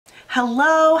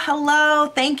Hello.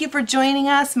 Thank you for joining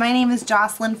us. My name is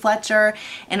Jocelyn Fletcher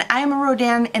and I'm a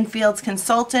Rodan and Fields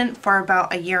consultant for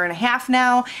about 1.5 years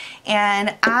now,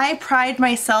 and I pride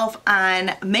myself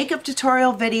on makeup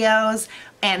tutorial videos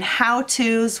and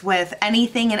how-tos with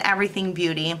anything and everything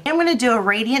beauty. I'm going to do a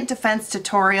radiant defense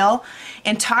tutorial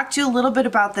and talk to you a little bit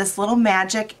about this little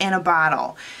magic in a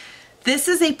bottle. This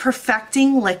is a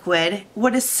perfecting liquid.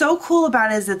 What is so cool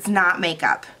about it is it's not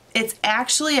makeup. It's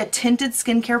actually a tinted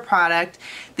skincare product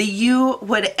that you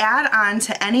would add on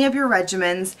to any of your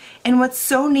regimens, and what's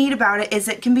so neat about it is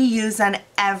it can be used on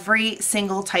every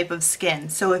single type of skin.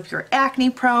 So if you're acne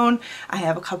prone, I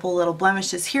have a couple little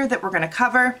blemishes here that we're going to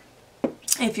cover.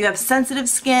 If you have sensitive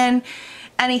skin,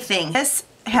 anything. This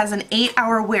has an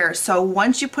 8-hour wear, so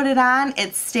once you put it on,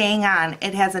 it's staying on.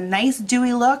 It has a nice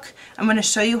dewy look. I'm going to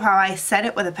show you how I set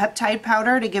it with a peptide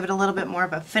powder to give it a little bit more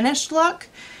of a finished look,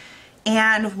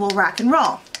 and we'll rock and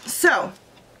roll. So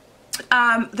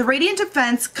the Radiant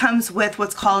Defense comes with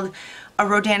what's called a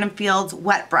Rodan & Fields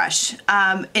wet brush.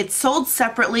 It's sold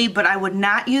separately, but I would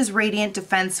not use Radiant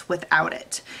Defense without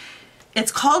it.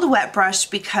 It's called a wet brush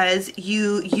because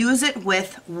you use it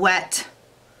with wet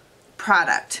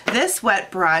product. This wet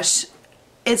brush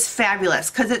is fabulous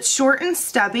because it's short and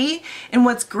stubby, and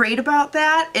what's great about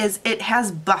that is it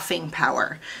has buffing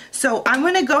power. So I'm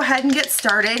going to go ahead and get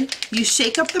started. You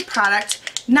shake up the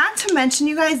product. Not to mention,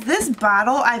 you guys, this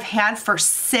bottle I've had for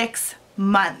 6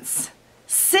 months.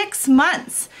 6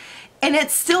 months! And it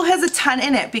still has a ton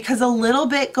in it because a little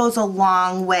bit goes a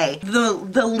long way.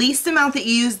 The least amount that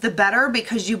you use, the better,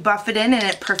 because you buff it in and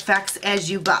it perfects as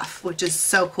you buff, which is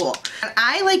so cool. And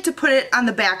I like to put it on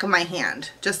the back of my hand,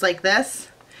 just like this.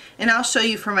 And I'll show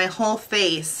you for my whole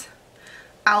face,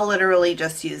 I'll literally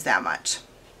just use that much.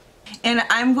 And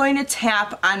I'm going to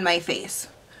tap on my face.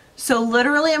 So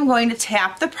literally I'm going to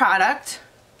tap the product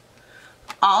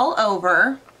all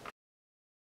over.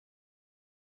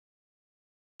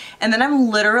 And then I'm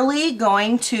literally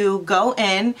going to go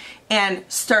in and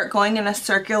start going in a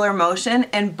circular motion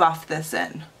and buff this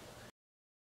in.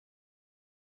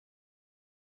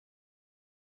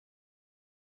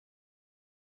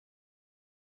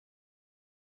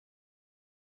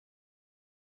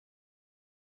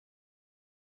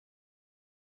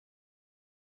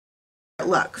 It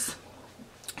looks.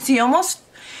 So you're almost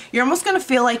going to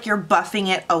feel like you're buffing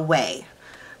it away.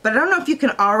 But I don't know if you can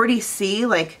already see,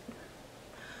 like,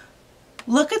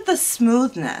 look at the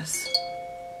smoothness.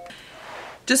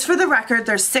 Just for the record,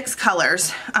 there's 6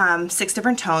 colors, 6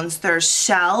 different tones. There's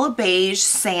shell, beige,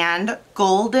 sand,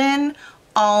 golden,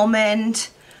 almond,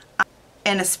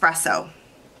 and espresso.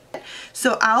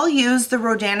 So I'll use the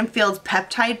Rodan & Fields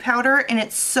peptide powder, and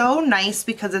it's so nice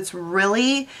because it's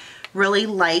really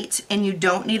light and you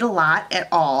don't need a lot at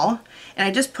all. And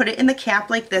I just put it in the cap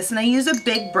like this, and I use a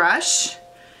big brush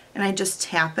and I just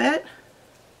tap it.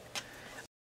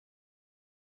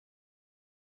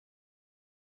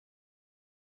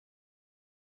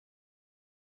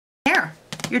 There,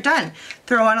 you're done.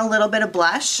 Throw on a little bit of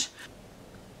blush.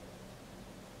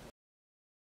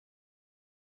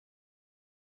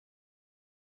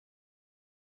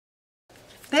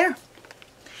 There.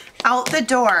 Out the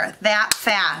door that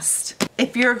fast.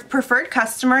 If you're a preferred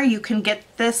customer, you can get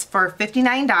this for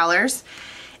 $59.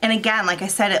 And again, like I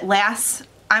said, it lasts,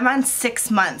 I'm on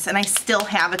 6 months and I still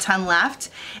have a ton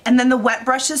left. And then the wet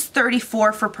brush is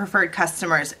 $34 for preferred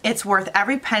customers. It's worth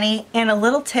every penny. And a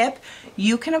little tip,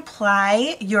 you can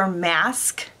apply your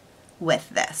mask with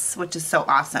this, which is so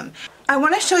awesome. I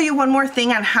want to show you one more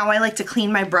thing on how I like to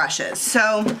clean my brushes.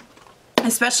 So,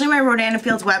 especially my Rodan &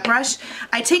 Fields wet brush,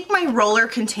 I take my roller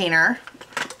container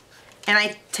and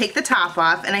I take the top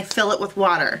off and I fill it with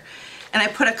water. And I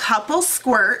put a couple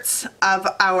squirts of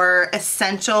our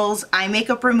Essentials eye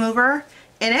makeup remover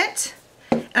in it.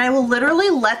 And I will literally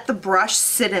let the brush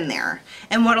sit in there.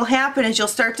 And what will happen is you'll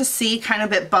start to see kind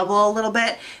of it bubble a little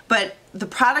bit, but the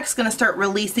product's going to start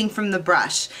releasing from the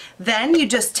brush. Then you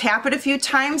just tap it a few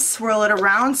times, swirl it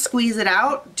around, squeeze it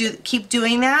out, keep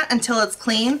doing that until it's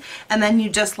clean, and then you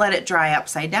just let it dry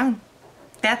upside down.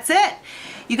 That's it.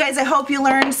 You guys, I hope you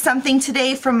learned something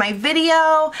today from my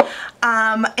video.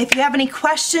 If you have any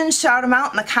questions, shout them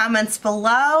out in the comments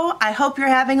below. I hope you're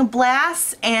having a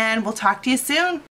blast, and we'll talk to you soon.